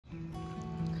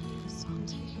I'm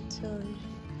taking Tilly.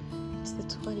 It's the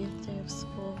 20th day of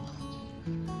school. I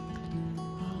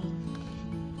had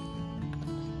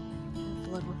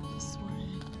blood work this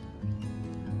morning.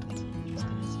 So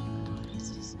I'm just gonna take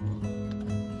her to school.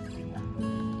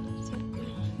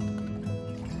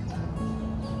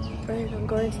 Right, I'm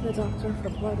going to the doctor for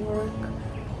blood work.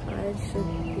 I should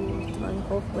be done,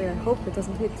 hopefully. I hope it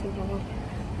doesn't take too long.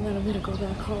 And then I'm gonna go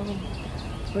back home,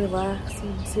 relax,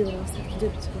 and see what else I can do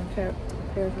to prepare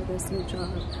for this new job.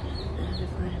 And if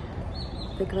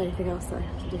I think of anything else that I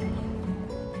have to do.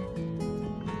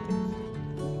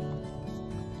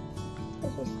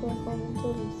 Let's just go home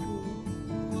until we see.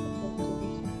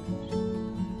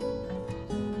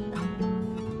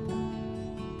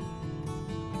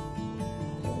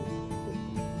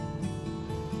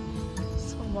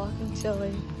 So I'm walking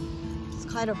Tilly. It's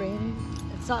kind of raining.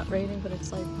 It's not raining, but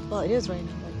it's like, well, it is raining,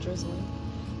 like drizzling.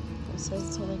 It says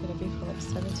it's only going to be for like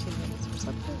 17 minutes or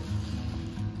something.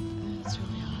 And it's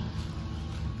really hot.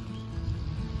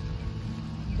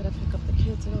 I'm going to pick up the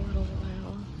kids in a little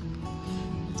while.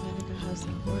 And Danica has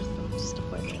an orthodontist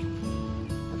appointment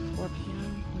at 4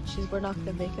 p.m. We're not going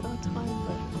to make it on time,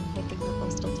 but I'm hoping that they'll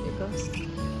still take us.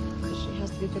 Because she has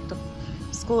to be picked up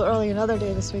school early another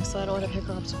day this week, so I don't want to pick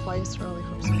her up twice early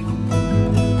from school.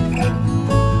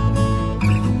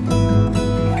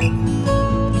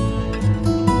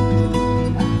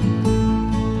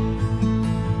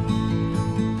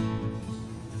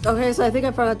 Okay, so I think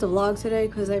I forgot to vlog today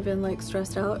because I've been like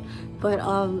stressed out, but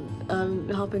I'm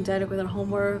helping Danica with her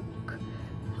homework,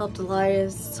 helped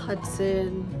Elias,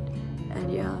 Hudson,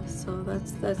 and yeah, so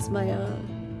that's my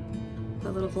my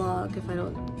little vlog. If I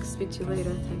don't speak to you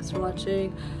later, thanks for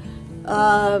watching.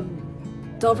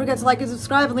 Don't forget to like and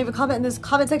subscribe and leave a comment in this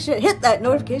comment section. Hit that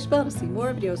notification bell to see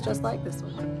more videos just like this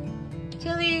one.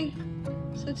 Tilly!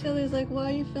 So Tilly's like, why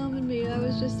are you filming me? I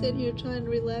was just sitting here trying to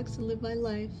relax and live my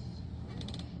life.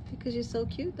 Because you're so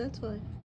cute, that's why.